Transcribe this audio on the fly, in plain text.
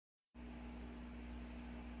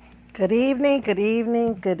Good evening, good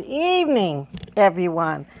evening,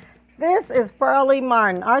 everyone. This is Pearlie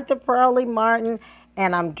Martin, Arthur Pearlie Martin,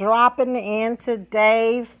 and I'm dropping in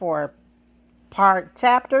today for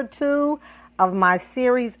chapter 2 of my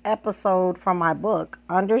series episode from my book,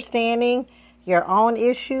 Understanding Your Own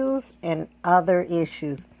Issues and Other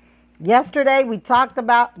Issues. The other day we talked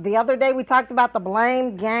about the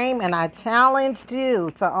blame game, and I challenged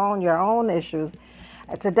you to own your own issues.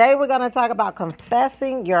 Today we're going to talk about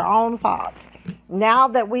confessing your own faults. Now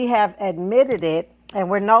that we have admitted it and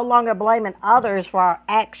we're no longer blaming others for our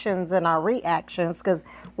actions and our reactions, because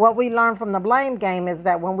what we learn from the blame game is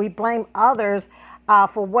that when we blame others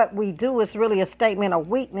for what we do, it's really a statement of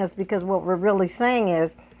weakness, because what we're really saying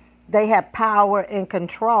is they have power and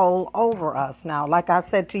control over us. Now, like I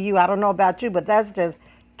said to you, I don't know about you, but that's just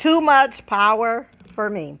too much power for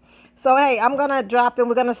me. So, hey, I'm going to drop in.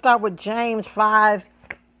 We're going to start with James 5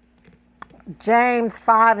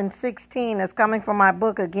 and 16 is coming from my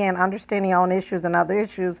book again, Understanding Your Own Issues and Other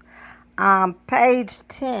Issues. Page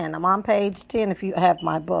 10. I'm on page 10 if you have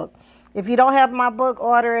my book. If you don't have my book,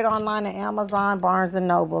 order it online at Amazon, Barnes &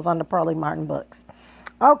 Nobles under Pearlie Martin Books.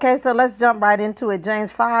 Okay, so let's jump right into it.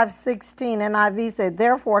 James 5:16 NIV said,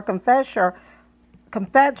 "Therefore confess your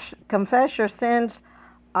sins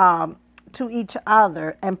to each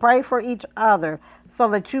other and pray for each other so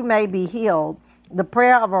that you may be healed. The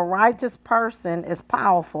prayer of a righteous person is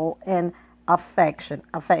powerful and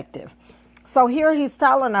effective." So here he's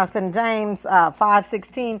telling us in James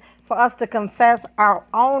 5:16 for us to confess our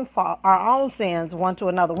own sins one to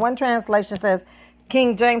another. One translation says,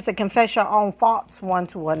 King James said, "Confess your own faults one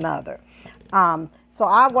to another." So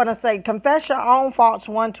I want to say, confess your own faults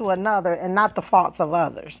one to another and not the faults of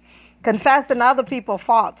others. Confessing other people's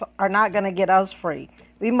faults are not going to get us free.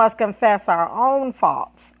 We must confess our own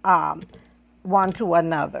faults one to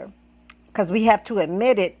another, because we have to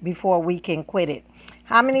admit it before we can quit it.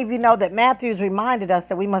 How many of you know that Matthew's reminded us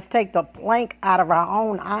that we must take the plank out of our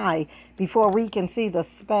own eye before we can see the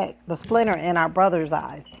splinter in our brother's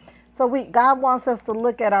eyes? So God wants us to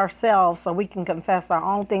look at ourselves so we can confess our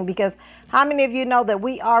own thing, because how many of you know that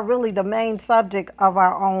we are really the main subject of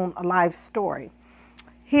our own life story?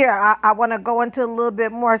 Here, I want to go into a little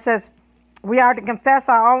bit more. It says we are to confess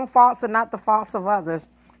our own faults and not the faults of others,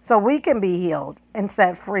 so we can be healed and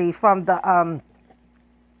set free from the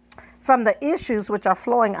issues which are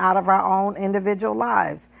flowing out of our own individual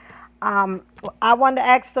lives. I want to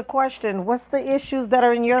ask the question, what's the issues that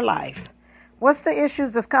are in your life? What's the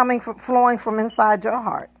issues that's flowing from inside your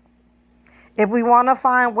heart? If we want to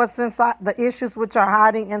find what's inside, the issues which are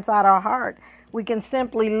hiding inside our heart, we can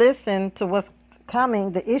simply listen to what's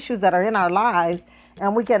coming, the issues that are in our lives,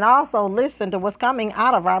 and we can also listen to what's coming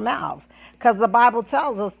out of our mouths. Because the Bible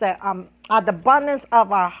tells us that out the abundance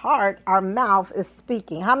of our heart, our mouth is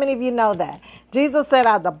speaking. How many of you know that? Jesus said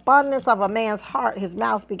out the abundance of a man's heart, his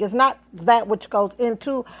mouth speaks. It's not that which goes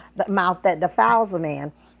into the mouth that defiles a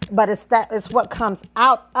man, but it's what comes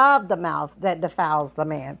out of the mouth that defiles the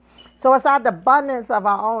man. So it's out the abundance of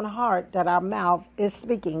our own heart that our mouth is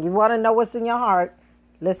speaking. You want to know what's in your heart?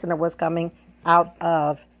 Listen to what's coming out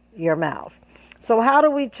of your mouth. So how do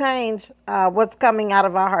we change what's coming out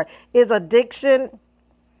of our heart? Is addiction,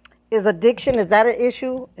 is that an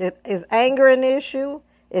issue? Is anger an issue?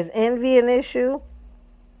 Is envy an issue?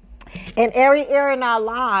 In every area in our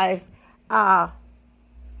lives,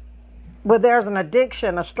 where there's an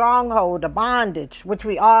addiction, a stronghold, a bondage, which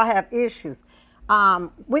we all have issues.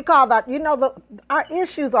 We call that, our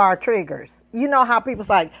issues are our triggers. You know how people's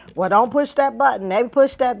like, well, don't push that button. They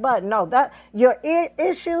push that button. No, your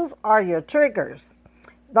issues are your triggers.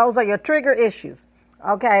 Those are your trigger issues.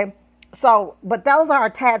 Okay. So, but those are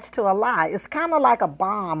attached to a lie. It's kind of like a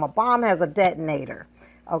bomb. A bomb has a detonator.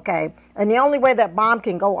 Okay. And the only way that bomb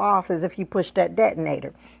can go off is if you push that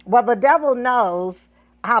detonator. Well, the devil knows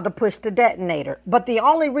how to push the detonator, but the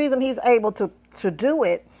only reason he's able to do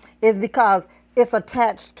it is because it's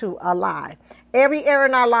attached to a lie. Every area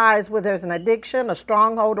in our lives where there's an addiction, a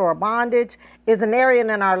stronghold, or a bondage is an area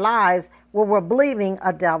in our lives where we're believing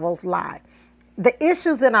a devil's lie. The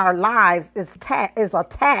issues in our lives is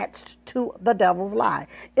attached to the devil's lie.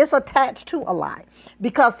 It's attached to a lie.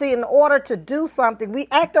 Because, see, in order to do something, we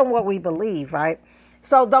act on what we believe, right?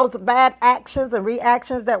 So those bad actions and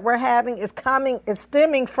reactions that we're having is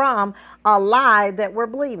stemming from a lie that we're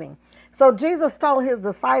believing. So Jesus told his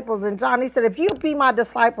disciples in John, he said, if you be my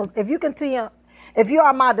disciples, if you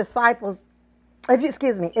are my disciples,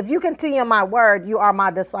 if you continue my word, you are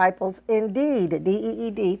my disciples indeed,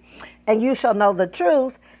 D-E-E-D, and you shall know the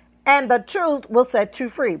truth, and the truth will set you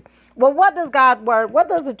free. Well, what does God's word, what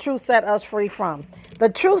does the truth set us free from? The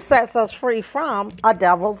truth sets us free from a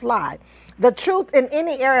devil's lie. The truth in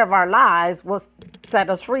any area of our lives will set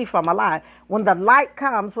us free from a lie. When the light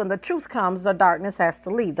comes, when the truth comes, the darkness has to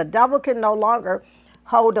leave. The devil can no longer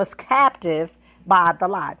hold us captive by the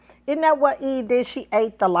lie. Isn't that what Eve did? She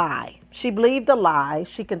ate the lie. She believed the lie.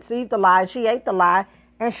 She conceived the lie. She ate the lie,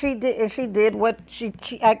 and she did what she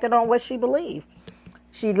acted on what she believed.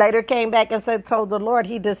 She later came back and told the Lord,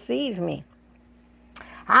 he deceived me.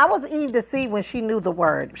 How was Eve deceived when she knew the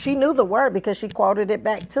word? She knew the word because she quoted it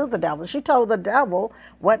back to the devil. She told the devil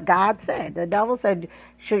what God said. The devil said,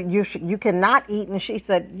 you cannot eat. And she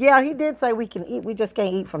said, yeah, he did say we can eat. We just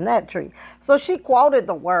can't eat from that tree. So she quoted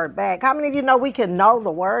the word back. How many of you know we can know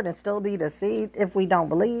the word and still be deceived if we don't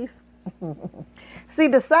believe? See,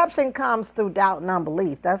 deception comes through doubt and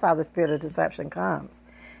unbelief. That's how the spirit of deception comes.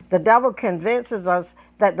 The devil convinces us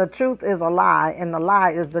that the truth is a lie and the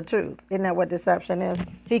lie is the truth. Isn't that what deception is?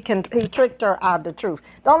 He tricked her out of the truth.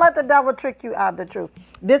 Don't let the devil trick you out of the truth.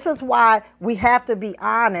 This is why we have to be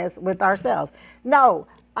honest with ourselves. No,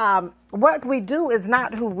 what we do is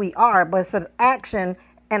not who we are, but it's an action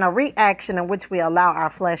and a reaction in which we allow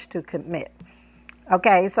our flesh to commit.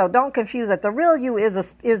 Okay, so don't confuse it. The real you is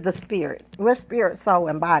the spirit. We're spirit, soul,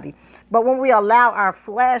 and body. But when we allow our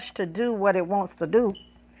flesh to do what it wants to do,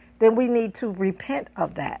 then we need to repent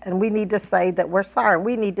of that. And we need to say that we're sorry.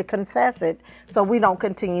 We need to confess it so we don't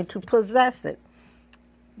continue to possess it.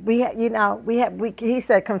 He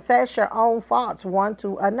said, confess your own faults one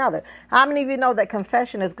to another. How many of you know that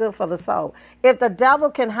confession is good for the soul? If the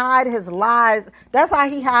devil can hide his lies, that's how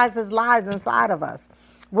he hides his lies inside of us.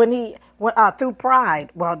 Through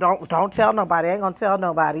pride. Well, don't tell nobody. I ain't gonna tell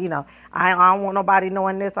nobody. I don't want nobody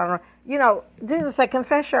knowing this. Jesus said,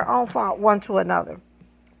 confess your own fault one to another.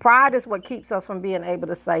 Pride is what keeps us from being able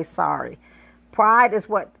to say sorry. Pride is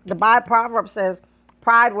what the Bible proverb says,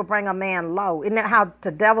 pride will bring a man low. Isn't that how the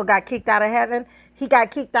devil got kicked out of heaven? He got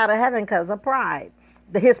kicked out of heaven because of pride.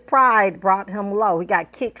 His pride brought him low. He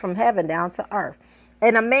got kicked from heaven down to earth.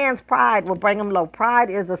 And a man's pride will bring him low. Pride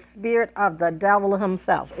is a spirit of the devil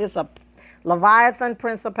himself. It's a Leviathan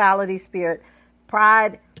principality spirit.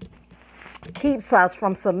 Pride keeps us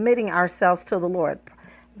from submitting ourselves to the Lord.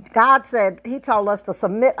 God said, he told us to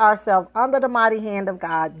submit ourselves under the mighty hand of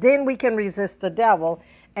God. Then we can resist the devil,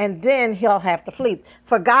 and then he'll have to flee.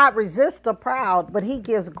 For God resists the proud, but he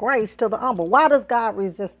gives grace to the humble. Why does God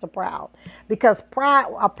resist the proud? Because pride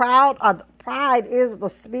is the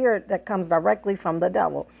spirit that comes directly from the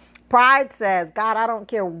devil. Pride says, God, I don't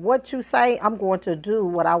care what you say. I'm going to do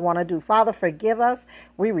what I want to do. Father, forgive us.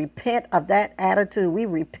 We repent of that attitude. We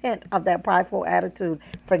repent of that prideful attitude.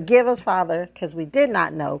 Forgive us, Father, because we did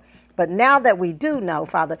not know. But now that we do know,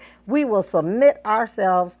 Father, we will submit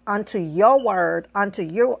ourselves unto your word, unto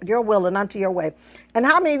your will, and unto your way. And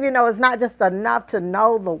how many of you know it's not just enough to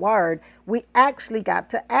know the word? We actually got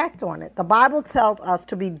to act on it. The Bible tells us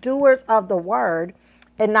to be doers of the word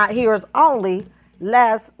and not hearers only,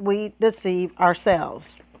 lest we deceive ourselves.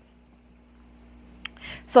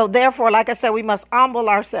 So therefore, like I said, we must humble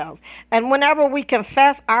ourselves. And whenever we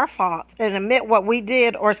confess our faults and admit what we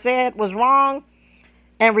did or said was wrong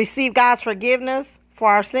and receive God's forgiveness for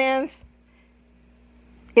our sins,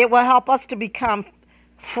 it will help us to become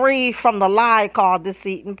free from the lie called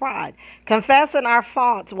deceit and pride. Confessing our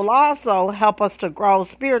faults will also help us to grow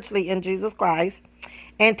spiritually in Jesus Christ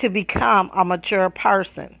and to become a mature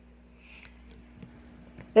person.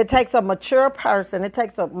 It takes a mature person, it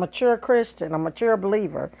takes a mature Christian, a mature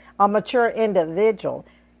believer, a mature individual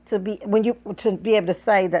to be able to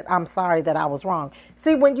say that I'm sorry that I was wrong.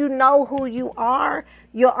 See, when you know who you are,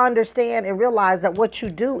 you'll understand and realize that what you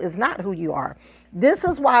do is not who you are. This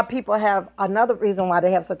is why people have another reason why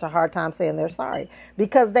they have such a hard time saying they're sorry,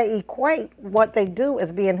 because they equate what they do as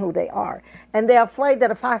being who they are. And they're afraid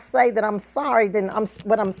that if I say that I'm sorry, then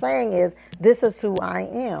what I'm saying is this is who I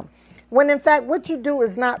am. When in fact, what you do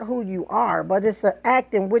is not who you are, but it's an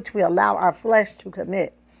act in which we allow our flesh to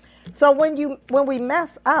commit. So when we mess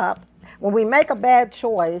up, when we make a bad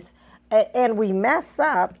choice and we mess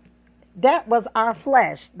up, that was our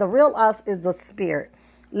flesh. The real us is the spirit.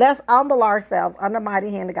 Let's humble ourselves under the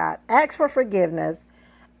mighty hand of God. Ask for forgiveness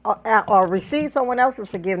or receive someone else's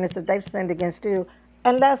forgiveness if they've sinned against you.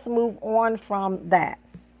 And let's move on from that.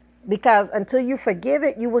 Because until you forgive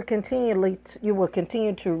it, you will continue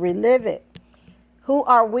to relive it. Who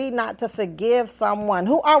are we not to forgive someone?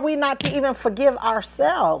 Who are we not to even forgive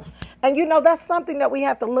ourselves? And that's something that we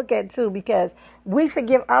have to look at too, because we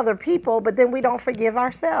forgive other people, but then we don't forgive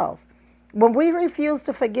ourselves. When we refuse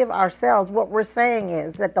to forgive ourselves, what we're saying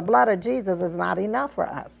is that the blood of Jesus is not enough for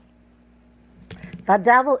us. The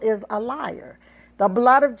devil is a liar. The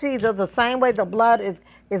blood of Jesus, the same way the blood is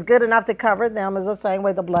good enough to cover them, is the same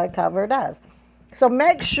way the blood covered us. So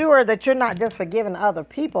make sure that you're not just forgiving other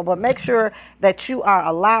people, but make sure that you are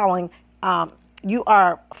allowing, you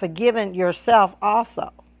are forgiving yourself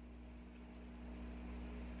also.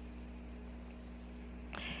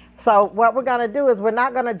 So what we're going to do is we're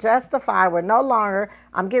not going to justify. We're no longer,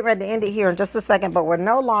 I'm getting ready to end it here in just a second, but we're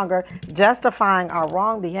no longer justifying our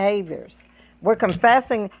wrong behaviors. We're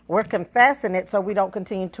confessing it so we don't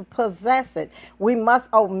continue to possess it. We must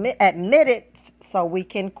admit it so we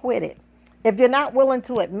can quit it. If you're not willing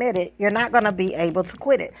to admit it, you're not going to be able to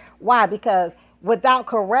quit it. Why? Because without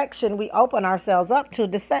correction, we open ourselves up to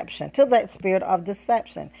deception, to that spirit of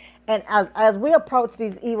deception. And as we approach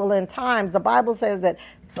these evil end times, the Bible says that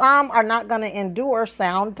some are not going to endure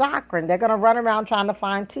sound doctrine. They're going to run around trying to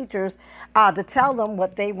find teachers to tell them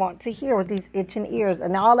what they want to hear with these itching ears.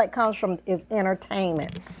 And all that comes from is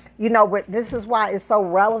entertainment. You know, this is why it's so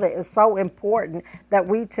relevant. It's so important that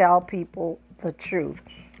we tell people the truth.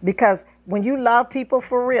 Because when you love people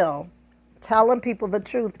for real, telling people the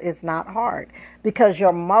truth is not hard. Because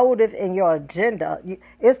your motive and your agenda,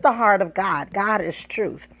 it's the heart of God. God is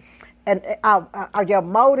truth. And your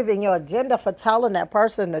motive and your agenda for telling that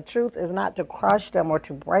person the truth is not to crush them or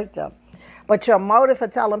to break them. But your motive for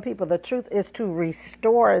telling people the truth is to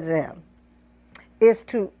restore them. Is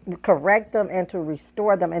to correct them and to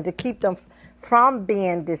restore them and to keep them from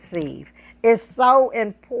being deceived. It's so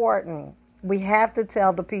important. We have to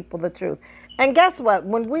tell the people the truth. And guess what?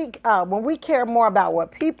 When we care more about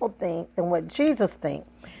what people think than what Jesus thinks,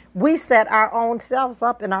 we set our own selves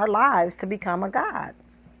up in our lives to become a God.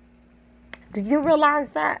 Do you realize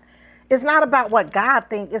that? It's not about what God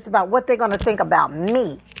thinks. It's about what they're going to think about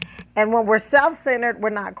me. And when we're self-centered, we're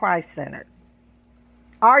not Christ-centered.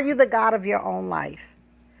 Are you the God of your own life?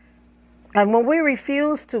 And when we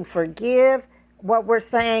refuse to forgive, what we're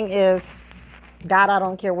saying is, God, I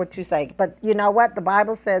don't care what you say. But you know what? The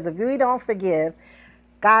Bible says if we don't forgive,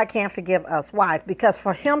 God can't forgive us. Why? Because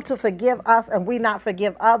for him to forgive us and we not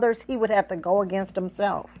forgive others, he would have to go against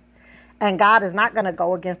himself. And God is not going to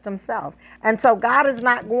go against himself. And so God is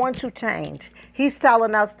not going to change. He's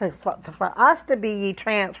telling us for us to be ye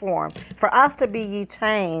transformed, for us to be ye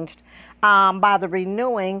changed by the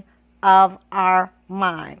renewing of our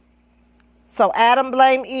mind. So Adam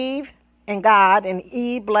blamed Eve and God, and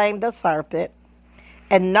Eve blamed the serpent.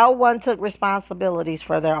 And no one took responsibilities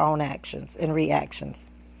for their own actions and reactions.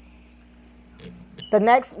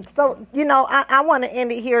 I want to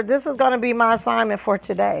end it here. This is going to be my assignment for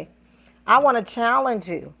today. I want to challenge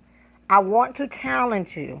you. I want to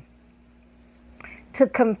challenge you to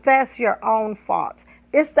confess your own faults.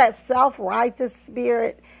 It's that self-righteous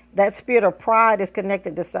spirit, that spirit of pride is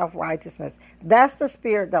connected to self-righteousness. That's the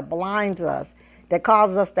spirit that blinds us, that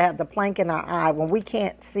causes us to have the plank in our eye when we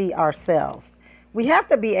can't see ourselves. We have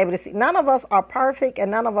to be able to see. None of us are perfect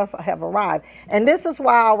and none of us have arrived. And this is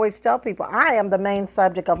why I always tell people, I am the main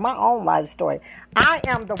subject of my own life story. I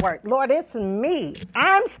am the work. Lord, it's me.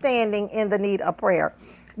 I'm standing in the need of prayer.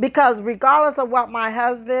 Because regardless of what my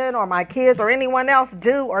husband or my kids or anyone else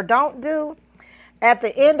do or don't do, at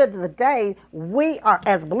the end of the day, we are,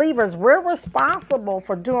 as believers, we're responsible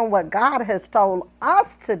for doing what God has told us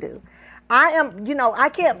to do.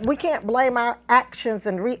 We can't blame our actions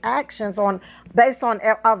and reactions based on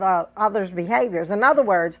others' behaviors. In other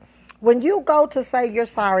words, when you go to say you're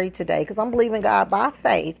sorry today, because I'm believing God by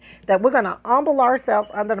faith that we're going to humble ourselves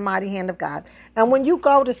under the mighty hand of God. And when you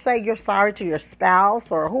go to say you're sorry to your spouse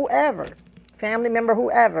or whoever, family member,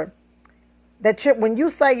 whoever, when you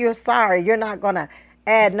say you're sorry, you're not going to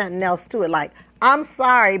add nothing else to it. Like, I'm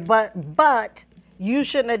sorry, but you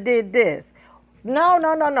shouldn't have did this.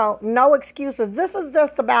 No excuses. This is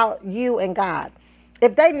just about you and God.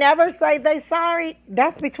 If they never say they sorry,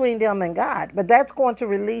 that's between them and God. But that's going to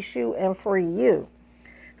release you and free you.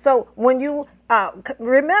 So when you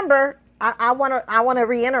remember, I want to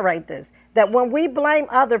reiterate this, that when we blame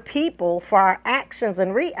other people for our actions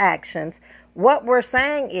and reactions, what we're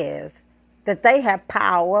saying is that they have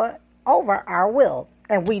power over our will.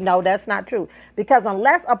 And we know that's not true. Because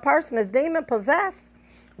unless a person is demon possessed,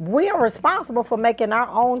 we are responsible for making our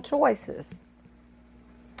own choices.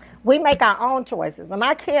 We make our own choices. And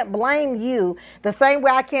I can't blame you the same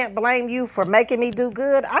way I can't blame you for making me do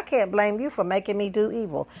good. I can't blame you for making me do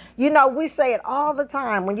evil. You know, we say it all the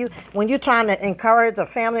time. When you're trying to encourage a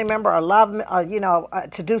family member or love,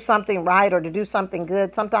 to do something right or to do something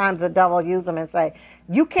good, sometimes the devil uses them and say,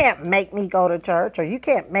 you can't make me go to church or you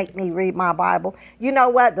can't make me read my Bible. You know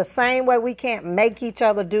what? The same way we can't make each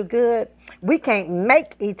other do good, we can't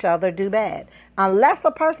make each other do bad. Unless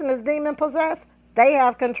a person is demon possessed, They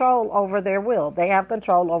have control over their will. They have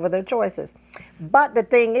control over their choices. But the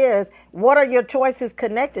thing is, what are your choices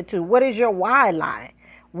connected to? What is your why lie?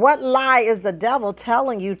 What lie is the devil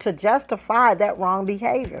telling you to justify that wrong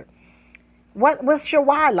behavior? What's your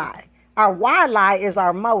why lie? Our why lie is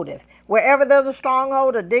our motive. Wherever there's a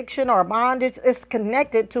stronghold, addiction, or bondage, it's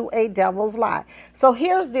connected to a devil's lie. So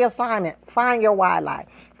here's the assignment. Find your why lie.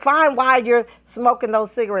 Find why you're smoking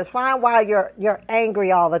those cigarettes. Find why you're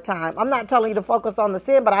angry all the time. I'm not telling you to focus on the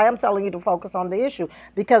sin, but I am telling you to focus on the issue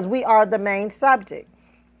because we are the main subject.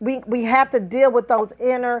 We have to deal with those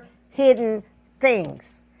inner hidden things.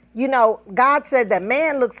 You know, God said that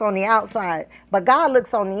man looks on the outside, but God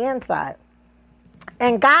looks on the inside.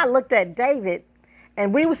 And God looked at David,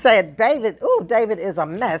 and we would say, David is a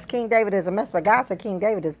mess. King David is a mess, but God said King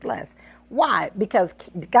David is blessed. Why? Because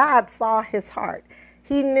God saw his heart.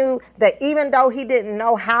 He knew that even though he didn't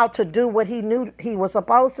know how to do what he knew he was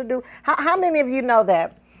supposed to do. How many of you know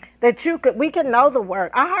that we can know the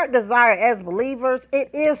word? Our heart desire as believers, it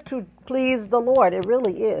is to please the Lord. It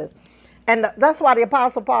really is. And that's why the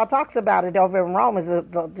Apostle Paul talks about it over in Romans,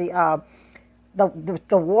 the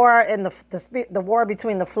war and the war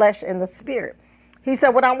between the flesh and the spirit. He said,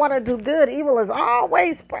 when I want to do good, evil is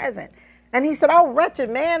always present. And he said, oh, wretched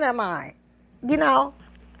man am I. You know,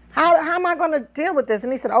 how am I going to deal with this?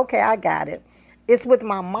 And he said, okay, I got it. It's with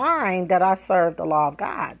my mind that I serve the law of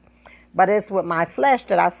God. But it's with my flesh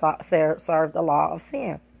that I serve the law of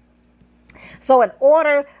sin. So in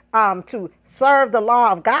order to serve the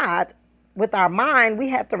law of God with our mind, we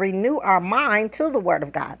have to renew our mind to the word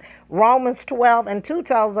of God. Romans 12:2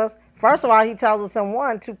 tells us, first of all, he tells us in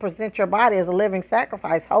 1 to present your body as a living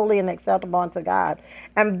sacrifice, holy and acceptable unto God.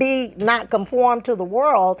 And be not conformed to the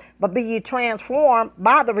world, but be ye transformed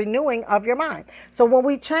by the renewing of your mind. So when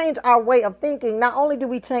we change our way of thinking, not only do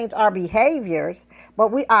we change our behaviors, but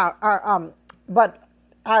we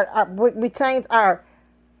change our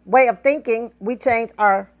way of thinking, we change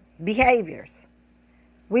our behaviors.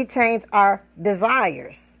 We change our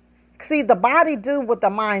desires. See, the body do what the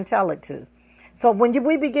mind tell it to. So when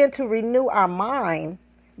we begin to renew our mind,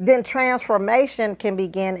 then transformation can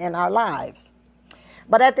begin in our lives.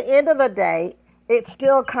 But at the end of the day, it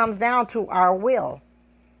still comes down to our will.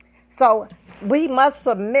 So we must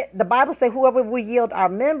submit. The Bible says whoever we yield our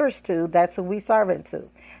members to, that's who we serve it to.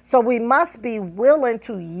 So we must be willing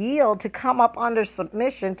to yield, to come up under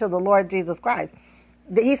submission to the Lord Jesus Christ.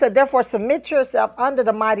 He said, therefore, submit yourself under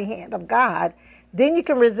the mighty hand of God. Then you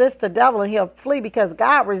can resist the devil and he'll flee, because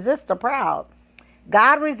God resists the proud.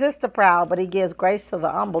 God resists the proud, but he gives grace to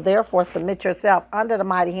the humble. Therefore, submit yourself under the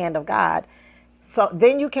mighty hand of God. So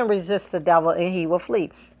then you can resist the devil and he will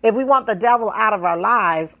flee. If we want the devil out of our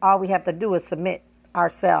lives, all we have to do is submit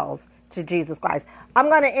ourselves to Jesus Christ. I'm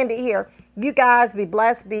going to end it here. You guys be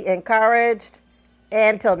blessed, be encouraged.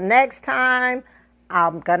 Until next time,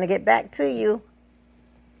 I'm going to get back to you.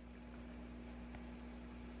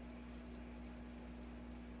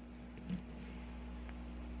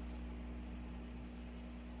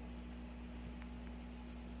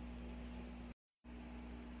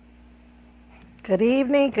 Good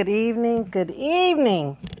evening, good evening, good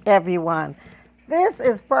evening, everyone. This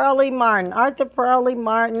is Pearlie Martin, Arthur Pearlie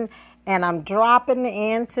Martin, and I'm dropping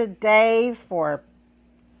in today for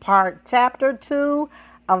chapter 2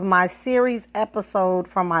 of my series episode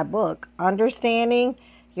from my book, Understanding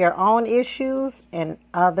Your Own Issues and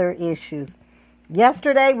Other Issues. The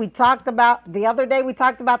other day we talked about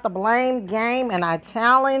the blame game, and I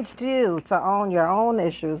challenged you to own your own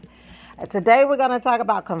issues. Today we're going to talk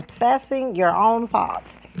about confessing your own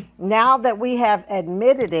faults. Now that we have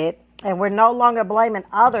admitted it and we're no longer blaming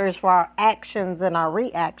others for our actions and our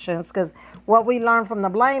reactions, because what we learn from the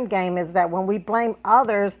blame game is that when we blame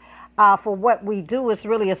others for what we do, it's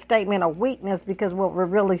really a statement of weakness, because what we're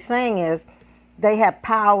really saying is they have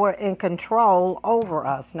power and control over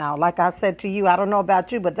us. Now, like I said to you, I don't know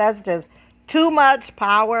about you, but that's just too much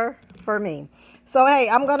power for me. So, hey,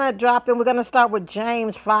 I'm going to drop in. We're going to start with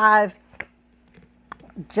James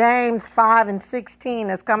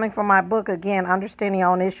 5:16 is coming from my book again, Understanding Your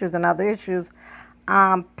Own Issues and Other Issues.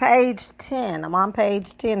 Page 10. I'm on page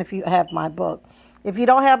 10 if you have my book. If you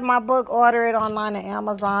don't have my book, order it online at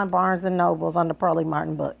Amazon, Barnes & Nobles under Pearlie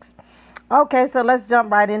Martin Books. Okay, so let's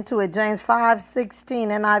jump right into it. James 5:16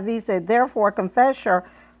 NIV said, therefore confess your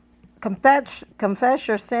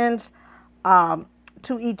sins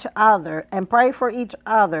to each other and pray for each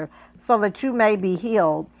other so that you may be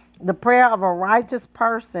healed. The prayer of a righteous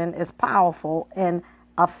person is powerful and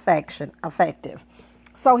effective.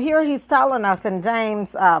 So here he's telling us in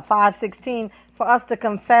James 5:16 for us to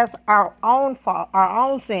confess our own fault, our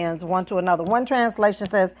own sins one to another. One translation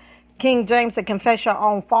says, King James said, confess your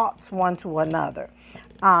own faults one to another.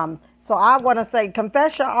 So I want to say,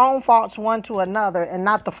 confess your own faults one to another and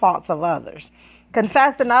not the faults of others.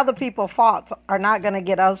 Confessing other people's faults are not going to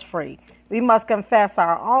get us free. We must confess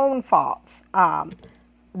our own faults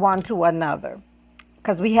one to another,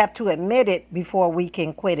 because we have to admit it before we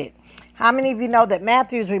can quit it. How many of you know that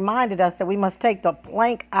Matthew's reminded us that we must take the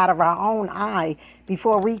plank out of our own eye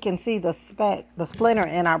before we can see the splinter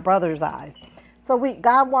in our brother's eyes? So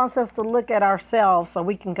God wants us to look at ourselves so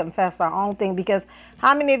we can confess our own thing, because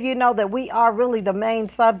how many of you know that we are really the main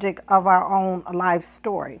subject of our own life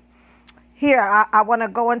story? Here, I want to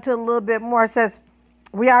go into a little bit more. It says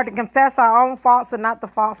we are to confess our own faults and not the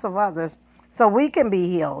faults of others, so we can be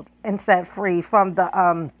healed and set free from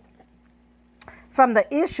the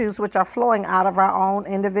issues which are flowing out of our own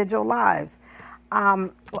individual lives.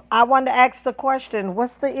 I want to ask the question,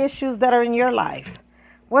 what's the issues that are in your life?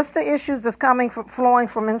 What's the issues that's flowing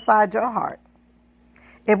from inside your heart?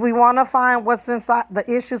 If we want to find what's inside, the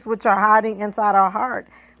issues which are hiding inside our heart,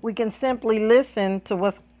 we can simply listen to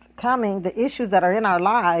what's coming, the issues that are in our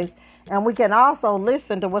lives, and we can also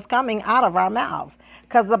listen to what's coming out of our mouths.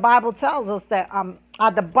 Because the Bible tells us that out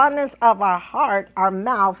of the abundance of our heart, our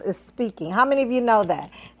mouth is speaking. How many of you know that?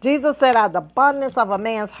 Jesus said, out of the abundance of a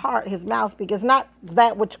man's heart, his mouth speaks. It's not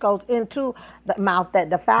that which goes into the mouth that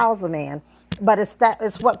defiles a man, but it's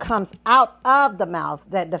what comes out of the mouth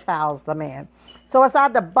that defiles the man. So it's out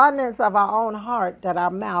of the abundance of our own heart that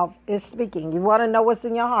our mouth is speaking. You want to know what's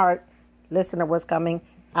in your heart? Listen to what's coming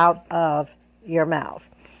out of your mouth.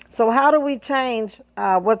 So how do we change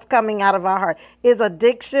what's coming out of our heart? Is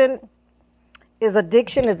addiction, is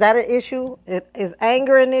that an issue? Is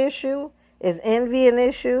anger an issue? Is envy an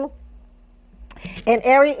issue? In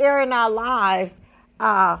every area in our lives,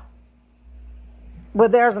 where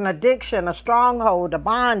there's an addiction, a stronghold, a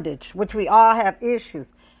bondage, which we all have issues.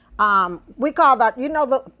 We call that,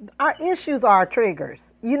 our issues are our triggers.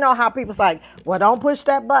 You know how people's like, well, don't push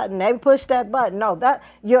that button. They push that button. No,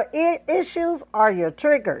 your issues are your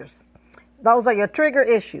triggers. Those are your trigger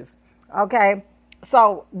issues. Okay.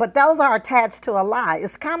 So, but those are attached to a lie.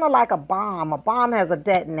 It's kind of like a bomb. A bomb has a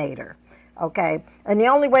detonator. Okay. And the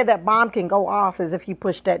only way that bomb can go off is if you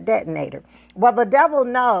push that detonator. Well, the devil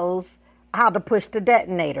knows how to push the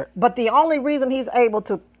detonator. But the only reason he's able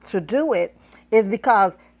to do it is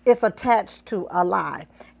because it's attached to a lie.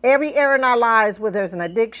 Every area in our lives where there's an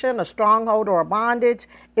addiction, a stronghold, or a bondage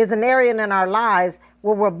is an area in our lives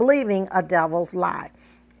where we're believing a devil's lie.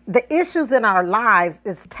 The issues in our lives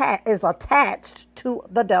is attached to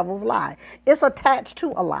the devil's lie. It's attached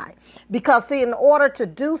to a lie. Because, see, in order to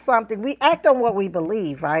do something, we act on what we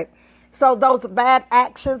believe, right? So those bad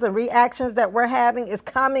actions and reactions that we're having is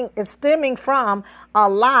stemming from a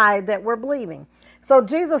lie that we're believing. So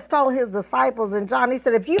Jesus told his disciples in John, he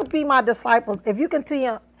said, if you be my disciples, if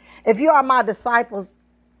you are my disciples,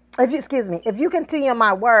 if you continue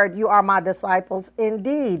my word, you are my disciples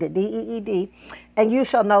indeed, D-E-E-D, and you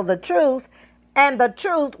shall know the truth, and the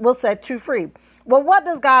truth will set you free. Well, what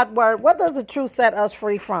does the truth set us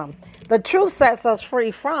free from? The truth sets us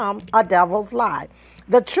free from a devil's lie.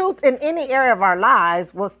 The truth in any area of our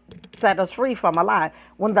lives will set us free from a lie.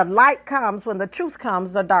 When the light comes, when the truth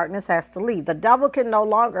comes, the darkness has to leave. The devil can no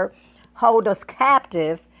longer hold us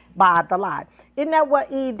captive by the lie. Isn't that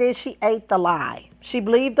what Eve did? She ate the lie. She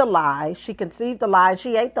believed the lie. She conceived the lie.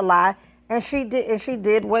 She ate the lie, and she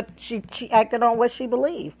did what she acted on what she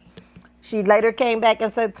believed. She later came back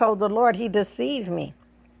and told the Lord, he deceived me.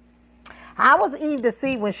 How was Eve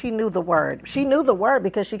deceived when she knew the word? She knew the word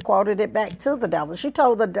because she quoted it back to the devil. She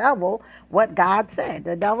told the devil what God said.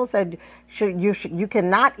 The devil said, you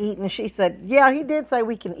cannot eat. And she said, yeah, he did say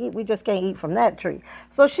we can eat. We just can't eat from that tree.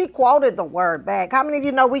 So she quoted the word back. How many of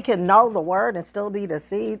you know we can know the word and still be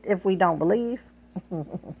deceived if we don't believe?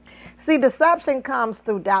 See, deception comes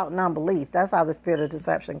through doubt and unbelief. That's how the spirit of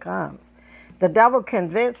deception comes. The devil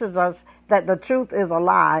convinces us that the truth is a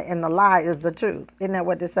lie and the lie is the truth. Isn't that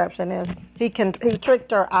what deception is? He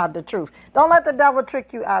tricked her out of the truth. Don't let the devil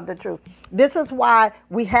trick you out of the truth. This is why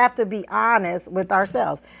we have to be honest with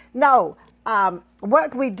ourselves. No,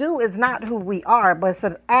 what we do is not who we are, but it's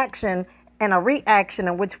an action and a reaction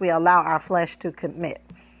in which we allow our flesh to commit.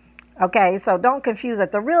 Okay, so don't confuse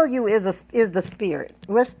it. The real you is the spirit.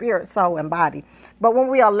 We're spirit, soul, and body. But when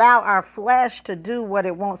we allow our flesh to do what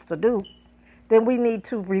it wants to do, then we need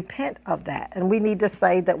to repent of that. And we need to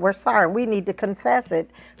say that we're sorry. We need to confess it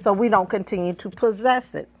so we don't continue to possess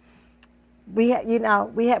it.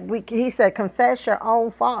 He said, confess your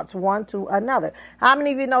own faults one to another. How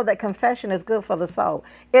many of you know that confession is good for the soul?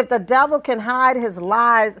 If the devil can hide his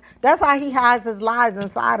lies, that's how he hides his lies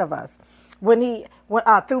inside of us.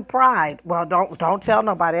 through pride. Well, don't tell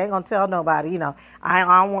nobody. I ain't gonna tell nobody. I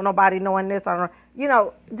don't want nobody knowing this.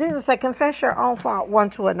 Jesus said, confess your own fault one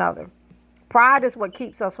to another. Pride is what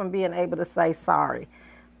keeps us from being able to say sorry.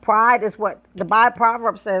 Pride is what the Bible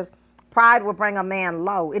proverb says. Pride will bring a man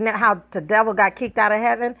low. Isn't that how the devil got kicked out of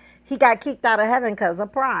heaven? He got kicked out of heaven because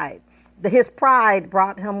of pride. His pride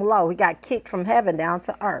brought him low. He got kicked from heaven down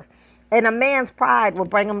to earth. And a man's pride will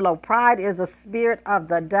bring him low. Pride is a spirit of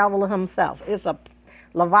the devil himself. It's a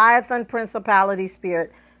Leviathan principality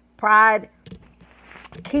spirit. Pride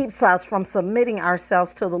keeps us from submitting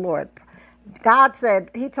ourselves to the Lord. God said,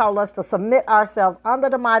 he told us to submit ourselves under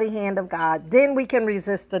the mighty hand of God. Then we can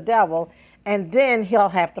resist the devil, and then he'll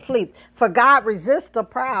have to flee. For God resists the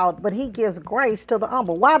proud, but he gives grace to the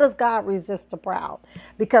humble. Why does God resist the proud?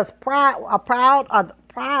 Because pride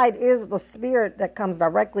is the spirit that comes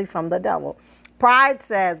directly from the devil. Pride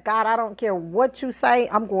says, God, I don't care what you say.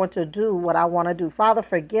 I'm going to do what I want to do. Father,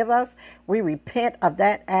 forgive us. We repent of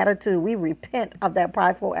that attitude. We repent of that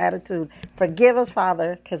prideful attitude. Forgive us,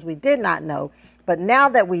 Father, because we did not know. But now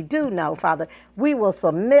that we do know, Father, we will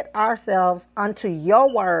submit ourselves unto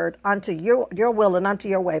your word, unto your will, and unto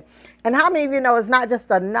your way. And how many of you know it's not just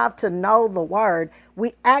enough to know the word?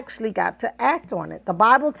 We actually got to act on it. The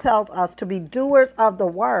Bible tells us to be doers of the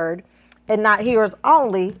word and not hearers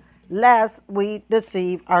only, lest we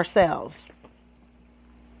deceive ourselves.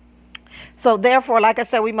 So therefore, like I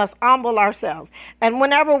said, we must humble ourselves. And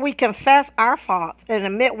whenever we confess our faults and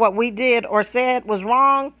admit what we did or said was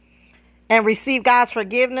wrong and receive God's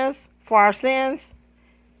forgiveness for our sins,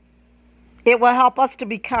 it will help us to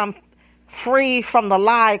become free from the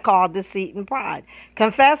lie called deceit and pride.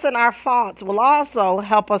 Confessing our faults will also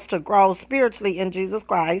help us to grow spiritually in Jesus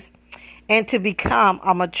Christ and to become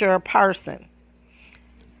a mature person.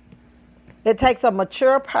 It takes a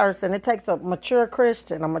mature person, it takes a mature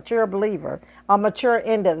Christian, a mature believer, a mature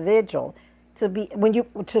individual to be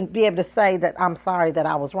able to say that I'm sorry that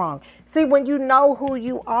I was wrong. See, when you know who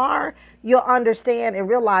you are, you'll understand and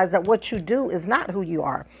realize that what you do is not who you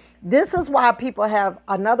are. This is why people have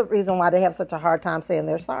another reason why they have such a hard time saying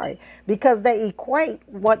they're sorry, because they equate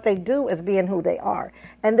what they do as being who they are.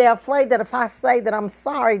 And they're afraid that if I say that I'm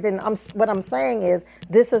sorry, then what I'm saying is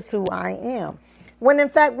this is who I am. When in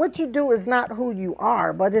fact, what you do is not who you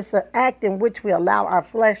are, but it's an act in which we allow our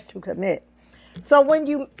flesh to commit. So when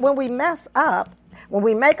we mess up, when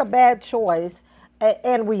we make a bad choice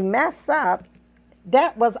and we mess up,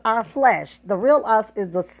 that was our flesh. The real us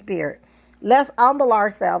is the spirit. Let's humble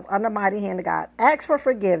ourselves under the mighty hand of God. Ask for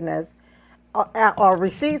forgiveness or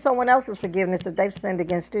receive someone else's forgiveness if they've sinned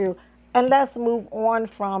against you. And let's move on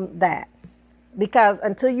from that. Because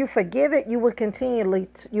until you forgive it, you will continue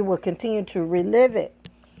to relive it.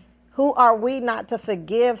 Who are we not to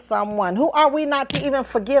forgive someone? Who are we not to even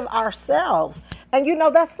forgive ourselves? And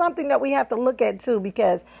that's something that we have to look at too,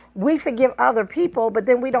 because we forgive other people, but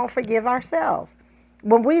then we don't forgive ourselves.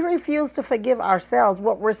 When we refuse to forgive ourselves,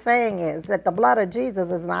 what we're saying is that the blood of Jesus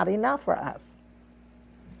is not enough for us.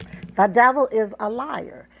 The devil is a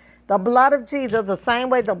liar. The blood of Jesus, the same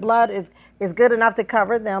way the blood is good enough to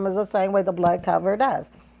cover them, is the same way the blood covered us.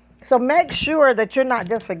 So make sure that you're not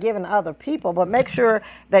just forgiving other people, but make sure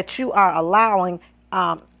that you are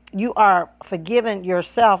you are forgiving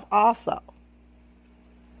yourself also.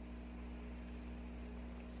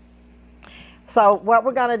 So what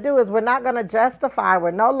we're going to do is we're not going to justify.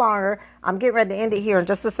 We're no longer, I'm getting ready to end it here in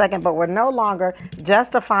just a second, but we're no longer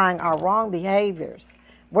justifying our wrong behaviors.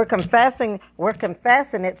 We're confessing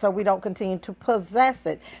it so we don't continue to possess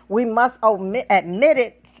it. We must admit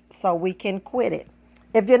it so we can quit it.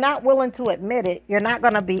 If you're not willing to admit it, you're not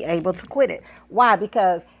going to be able to quit it. Why?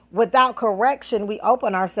 Because without correction, we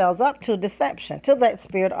open ourselves up to deception, to that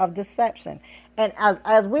spirit of deception. And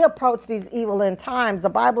as we approach these evil end times, the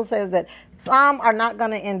Bible says that some are not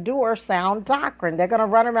going to endure sound doctrine. They're going to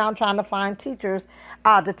run around trying to find teachers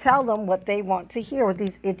to tell them what they want to hear with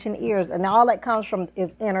these itching ears. And all that comes from is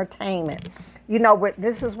entertainment.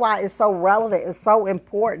 This is why it's so relevant. It's so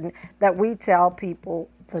important that we tell people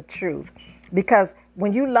the truth. Because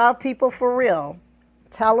when you love people for real,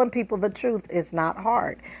 telling people the truth is not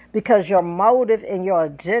hard. Because your motive and your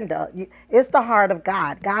agenda, it's the heart of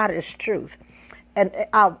God. God is truth. And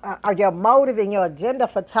your motive and your agenda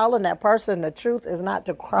for telling that person the truth is not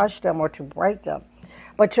to crush them or to break them.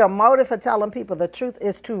 But your motive for telling people the truth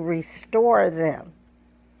is to restore them.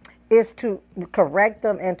 Is to correct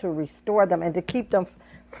them and to restore them and to keep them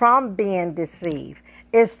from being deceived.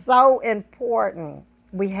 It's so important.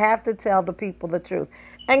 We have to tell the people the truth.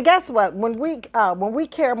 And guess what? When we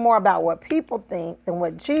care more about what people think than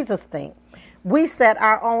what Jesus thinks, we set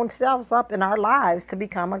our own selves up in our lives to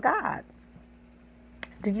become a God.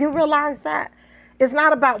 Do you realize that? It's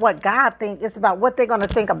not about what God thinks. It's about what they're going to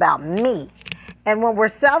think about me. And when we're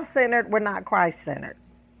self-centered, we're not Christ-centered.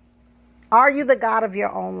 Are you the God of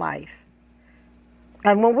your own life?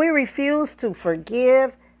 And when we refuse to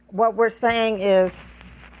forgive, what we're saying is,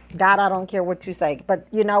 God, I don't care what you say. But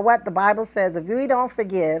you know what? The Bible says if we don't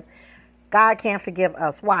forgive, God can't forgive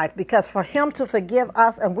us. Why? Because for him to forgive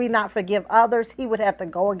us and we not forgive others, he would have to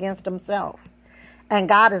go against himself. And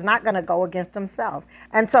God is not going to go against himself.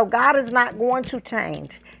 And so God is not going to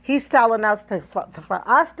change. He's telling us for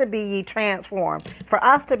us to be ye transformed, for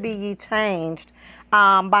us to be ye changed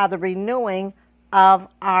by the renewing of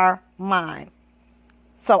our mind.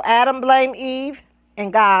 So Adam blamed Eve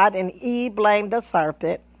and God, and Eve blamed the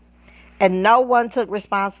serpent. And no one took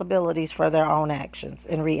responsibilities for their own actions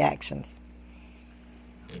and reactions.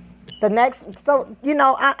 I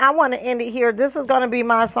want to end it here. This is going to be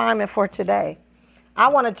my assignment for today. I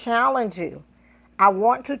want to challenge you. I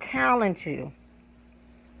want to challenge you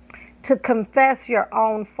to confess your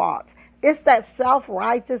own faults. It's that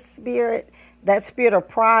self-righteous spirit. That spirit of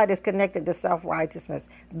pride is connected to self-righteousness.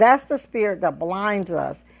 That's the spirit that blinds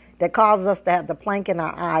us, that causes us to have the plank in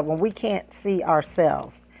our eye when we can't see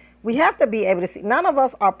ourselves. We have to be able to see. None of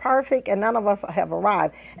us are perfect and none of us have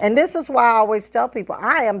arrived. And this is why I always tell people,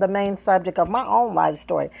 I am the main subject of my own life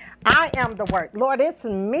story. I am the work. Lord, it's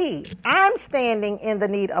me. I'm standing in the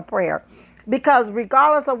need of prayer. Because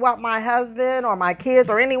regardless of what my husband or my kids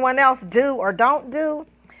or anyone else do or don't do,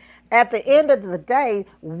 at the end of the day,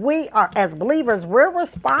 we are, as believers, we're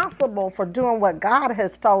responsible for doing what God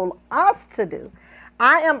has told us to do.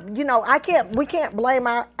 We can't blame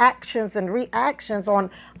our actions and reactions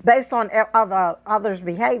based on others'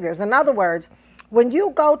 behaviors. In other words, when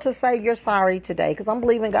you go to say you're sorry today, because I'm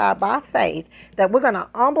believing God by faith that we're going to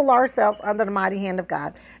humble ourselves under the mighty hand of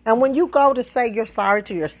God. And when you go to say you're sorry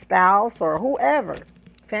to your spouse or whoever,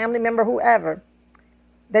 family member, whoever,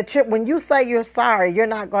 when you say you're sorry, you're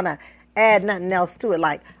not going to add nothing else to it.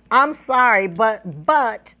 Like, I'm sorry,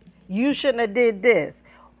 but you shouldn't have did this.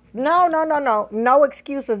 No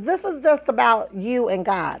excuses. This is just about you and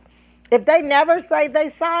God. If they never say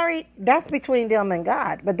they sorry, that's between them and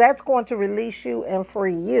God. But that's going to release you and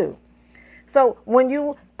free you. So when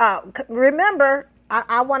you remember,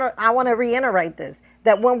 I want to reiterate this,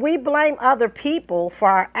 that when we blame other people for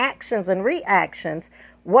our actions and reactions,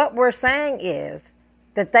 what we're saying is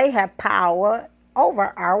that they have power over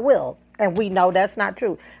our will. And we know that's not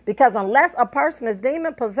true. Because unless a person is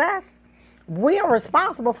demon possessed, we are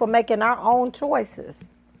responsible for making our own choices.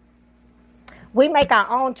 We make our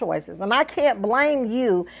own choices. And I can't blame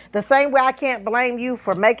you the same way I can't blame you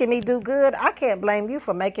for making me do good. I can't blame you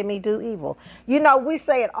for making me do evil. You know, we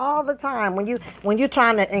say it all the time. When you're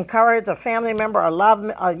trying to encourage a family member or love,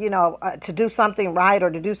 to do something right or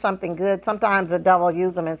to do something good, sometimes the devil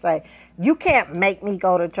uses them and say, you can't make me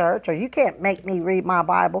go to church or you can't make me read my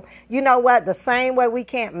Bible. You know what? The same way we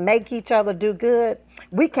can't make each other do good,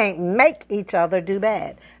 we can't make each other do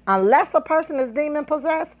bad. Unless a person is demon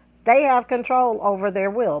possessed, they have control over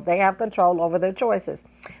their will. They have control over their choices.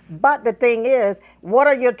 But the thing is, what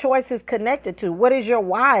are your choices connected to? What is your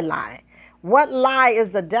why lie? What lie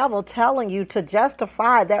is the devil telling you to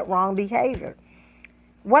justify that wrong behavior?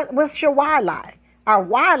 What's your why lie? Our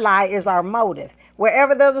why lie is our motive.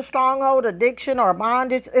 Wherever there's a stronghold, addiction, or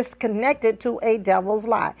bondage, it's connected to a devil's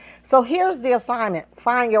lie. So here's the assignment.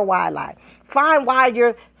 Find your why lie. Find why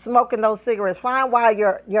you're smoking those cigarettes. Find why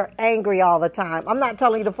you're angry all the time. I'm not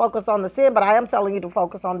telling you to focus on the sin, but I am telling you to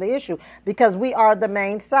focus on the issue because we are the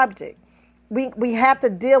main subject. We have to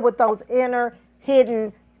deal with those inner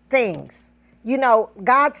hidden things. You know,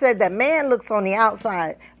 God said that man looks on the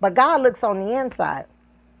outside, but God looks on the inside.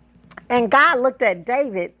 And God looked at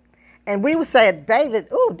David, and we would say David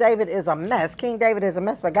is a mess. King David is a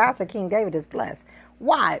mess, but God said King David is blessed.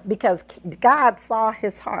 Why? Because God saw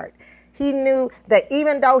his heart. He knew that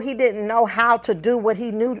even though he didn't know how to do what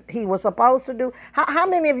he knew he was supposed to do. How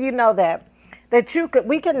many of you know that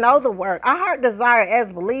we can know the word? Our heart desire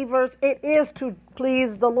as believers, it is to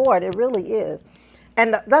please the Lord. It really is.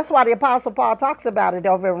 And that's why the Apostle Paul talks about it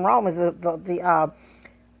over in Romans, the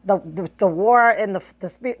war and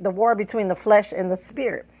the war between the flesh and the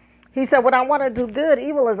spirit. He said, when I want to do good,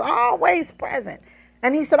 evil is always present.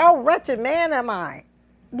 And he said, oh, wretched man am I.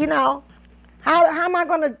 You know, how am I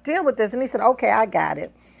going to deal with this? And he said, okay, I got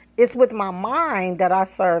it. It's with my mind that I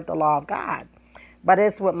serve the law of God. But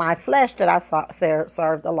it's with my flesh that I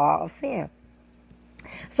serve the law of sin.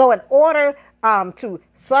 So in order to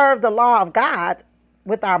serve the law of God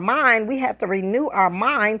with our mind, we have to renew our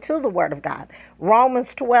mind to the word of God. Romans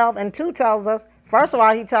 12:2 tells us, First of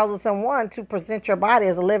all, he tells us in 1 to present your body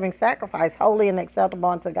as a living sacrifice, holy and acceptable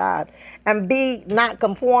unto God. And be not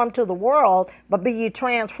conformed to the world, but be ye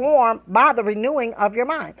transformed by the renewing of your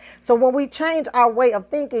mind. So when we change our way of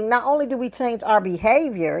thinking, not only do we change our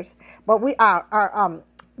behaviors, but we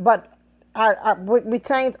we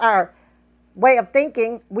change our way of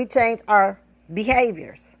thinking, we change our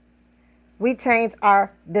behaviors. We change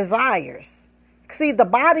our desires. See, the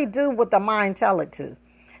body do what the mind tell it to.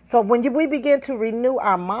 So when we begin to renew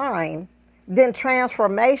our mind, then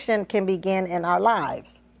transformation can begin in our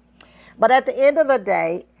lives. But at the end of the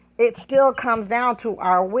day, it still comes down to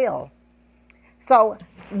our will. So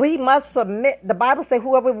we must submit. The Bible says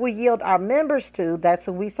whoever we yield our members to, that's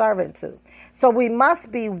who we servant to. So we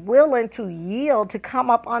must be willing to yield, to come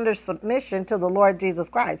up under submission to the Lord Jesus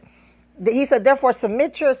Christ. He said, therefore,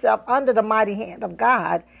 submit yourself under the mighty hand of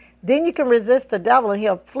God. Then you can resist the devil and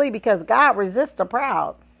he'll flee, because God resists the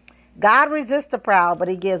proud. God resists the proud, but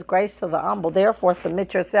he gives grace to the humble. Therefore,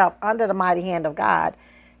 submit yourself under the mighty hand of God.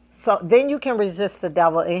 So then you can resist the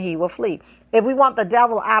devil and he will flee. If we want the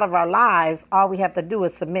devil out of our lives, all we have to do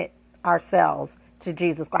is submit ourselves to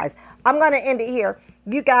Jesus Christ. I'm going to end it here.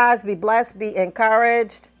 You guys be blessed, be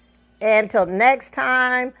encouraged. Until next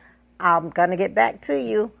time, I'm going to get back to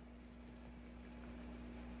you.